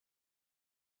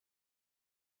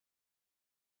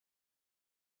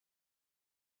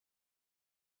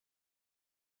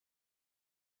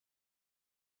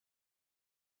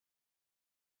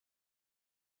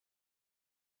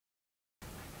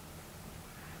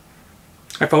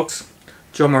Hi folks,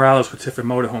 Joe Morales with Tiffin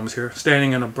Motorhomes here,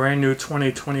 standing in a brand new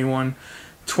 2021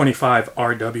 25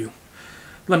 RW.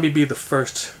 Let me be the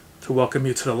first to welcome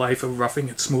you to the life of roughing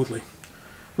it smoothly.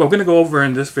 What we're going to go over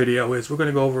in this video is we're going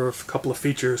to go over a couple of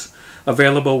features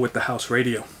available with the house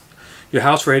radio. Your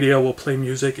house radio will play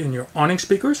music in your awning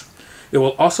speakers. It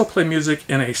will also play music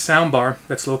in a soundbar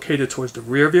that's located towards the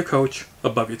rear of your coach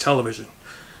above your television.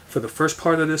 For the first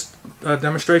part of this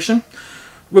demonstration,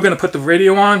 we're going to put the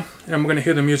radio on and we're going to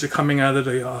hear the music coming out of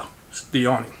the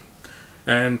awning.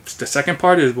 And the second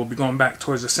part is we'll be going back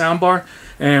towards the soundbar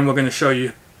and we're going to show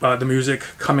you the music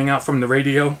coming out from the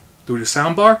radio through the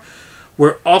soundbar.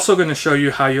 We're also going to show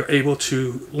you how you're able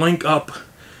to link up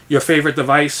your favorite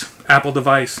device, Apple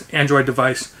device, Android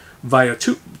device, via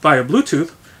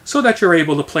Bluetooth, so that you're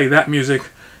able to play that music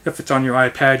if it's on your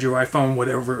iPad, your iPhone,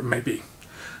 whatever it may be.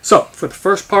 So for the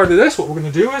first part of this, what we're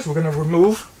going to do is we're going to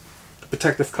remove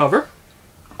protective cover.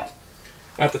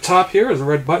 At the top here is a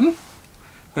red button.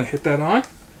 I'm going to hit that on.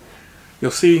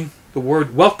 You'll see the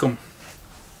word welcome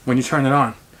when you turn it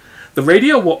on. The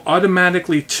radio will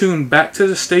automatically tune back to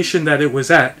the station that it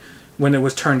was at when it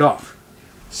was turned off.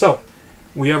 So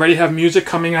we already have music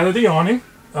coming out of the awning.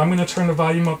 I'm going to turn the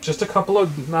volume up just a couple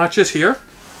of notches here.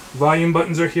 Volume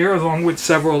buttons are here along with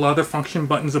several other function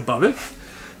buttons above it.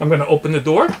 I'm going to open the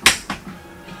door.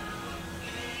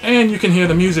 And you can hear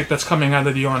the music that's coming out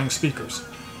of the awning speakers.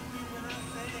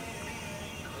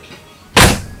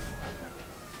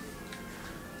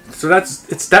 So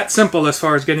it's that simple as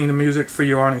far as getting the music for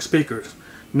your awning speakers.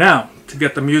 Now, to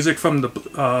get the music from the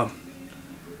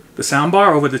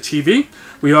soundbar over the TV,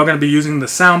 we are going to be using the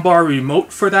soundbar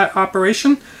remote for that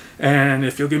operation. And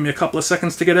if you'll give me a couple of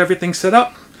seconds to get everything set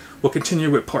up, we'll continue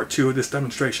with part 2 of this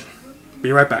demonstration.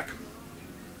 Be right back.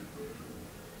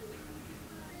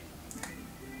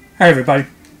 Hi everybody,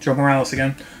 Joe Morales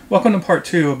again. Welcome to part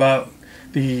 2 about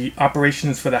the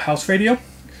operations for the house radio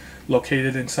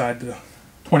located inside the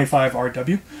 25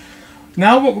 RW.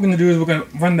 Now what we're going to do is we're going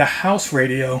to run the house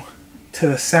radio to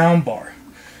the soundbar.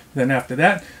 Then after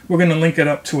that, we're going to link it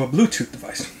up to a Bluetooth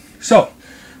device. So,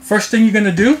 first thing you're going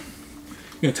to do,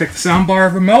 you're going to take the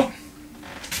soundbar remote,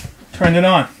 turn it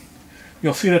on.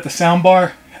 You'll see that the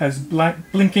soundbar has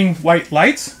blinking white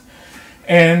lights,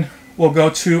 and we'll go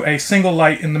to a single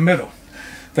light in the middle.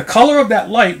 The color of that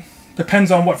light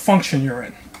depends on what function you're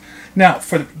in. Now,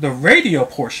 for the radio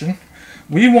portion,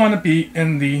 we want to be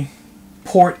in the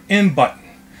port in button.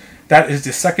 That is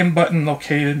the second button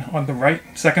located on the right,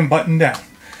 second button down.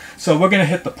 So we're going to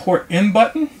hit the port in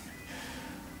button.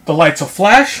 The lights will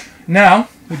flash. Now,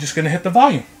 we're just going to hit the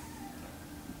volume.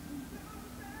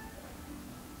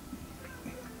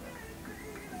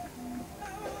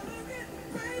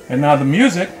 And now the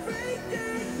music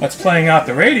that's playing out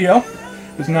the radio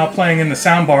is now playing in the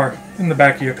soundbar in the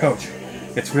back of your coach.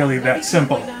 It's really that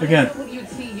simple. Again,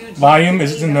 volume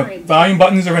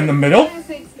buttons are in the middle.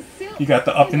 You got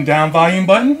the up and down volume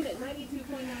button.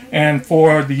 And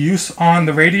for the use on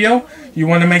the radio, you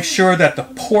want to make sure that the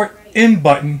port in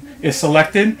button is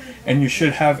selected and you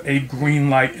should have a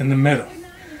green light in the middle.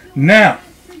 Now,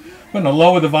 I'm going to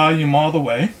lower the volume all the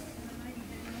way.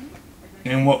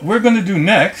 And what we're going to do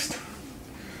next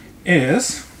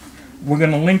is we're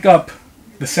going to link up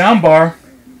the soundbar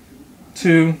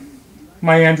to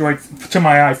my Android, to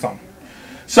my iPhone.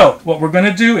 So what we're going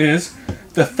to do is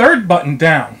the third button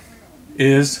down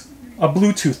is a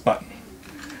Bluetooth button.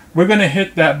 We're going to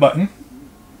hit that button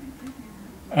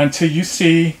until you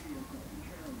see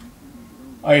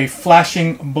a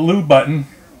flashing blue button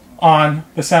on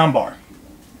the soundbar.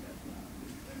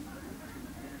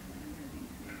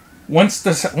 Once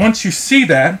you see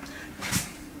that,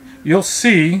 you'll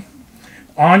see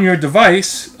on your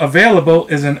device available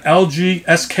is an LG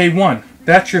SK1.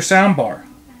 That's your soundbar.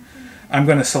 I'm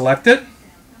going to select it,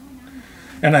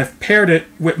 and I've paired it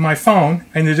with my phone,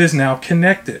 and it is now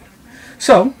connected.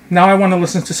 So now I want to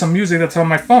listen to some music that's on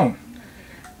my phone.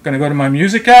 I'm going to go to my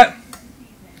music app,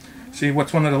 see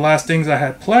what's one of the last things I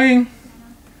had playing,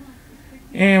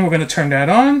 and we're going to turn that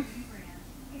on.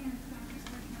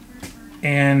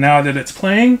 And now that it's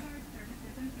playing,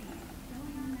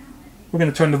 we're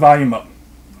going to turn the volume up.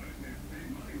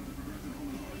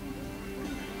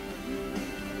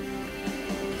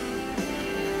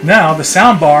 Now the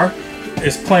soundbar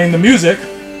is playing the music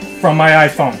from my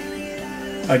iPhone.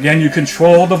 Again, you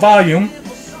control the volume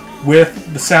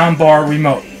with the soundbar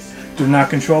remote. Do not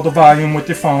control the volume with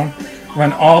your phone.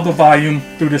 Run all the volume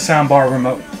through the soundbar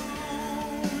remote.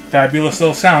 Fabulous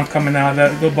little sound coming out of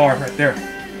that little bar right there.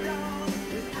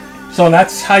 So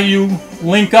that's how you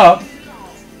link up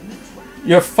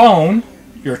your phone,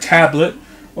 your tablet,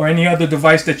 or any other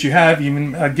device that you have,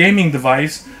 even a gaming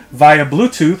device, via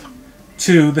Bluetooth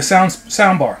to the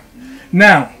soundbar.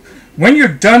 Now, when you're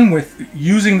done with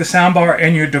using the soundbar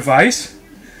and your device,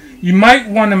 you might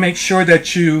want to make sure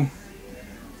that you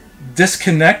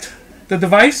disconnect the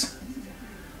device.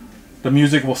 The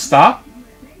music will stop,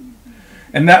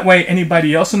 and that way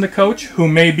anybody else in the coach who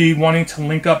may be wanting to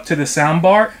link up to the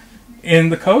soundbar in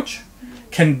the coach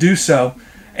can do so,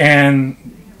 and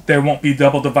there won't be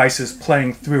double devices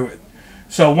playing through it.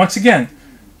 So once again,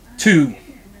 to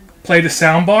play the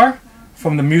soundbar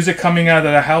from the music coming out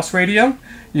of the house radio,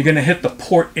 you're going to hit the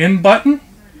port in button,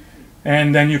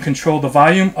 and then you control the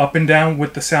volume up and down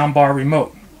with the soundbar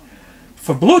remote.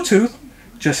 For Bluetooth,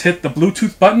 just hit the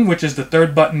Bluetooth button, which is the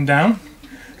third button down.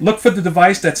 Look for the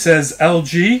device that says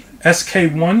LG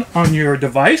SK1 on your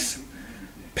device.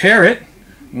 Pair it.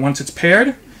 Once it's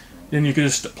paired, then you can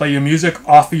just play your music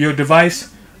off of your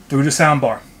device through the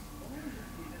soundbar.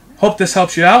 Hope this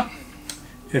helps you out.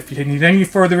 If you need any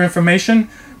further information,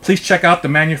 please check out the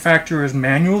manufacturer's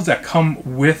manuals that come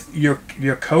with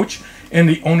your coach in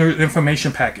the owner's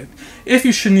information packet. If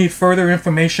you should need further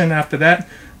information after that,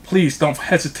 please don't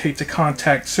hesitate to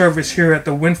contact service here at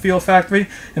the Winfield factory,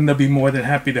 and they'll be more than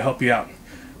happy to help you out.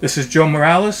 This is Joe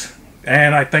Morales,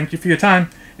 and I thank you for your time,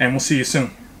 and we'll see you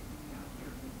soon.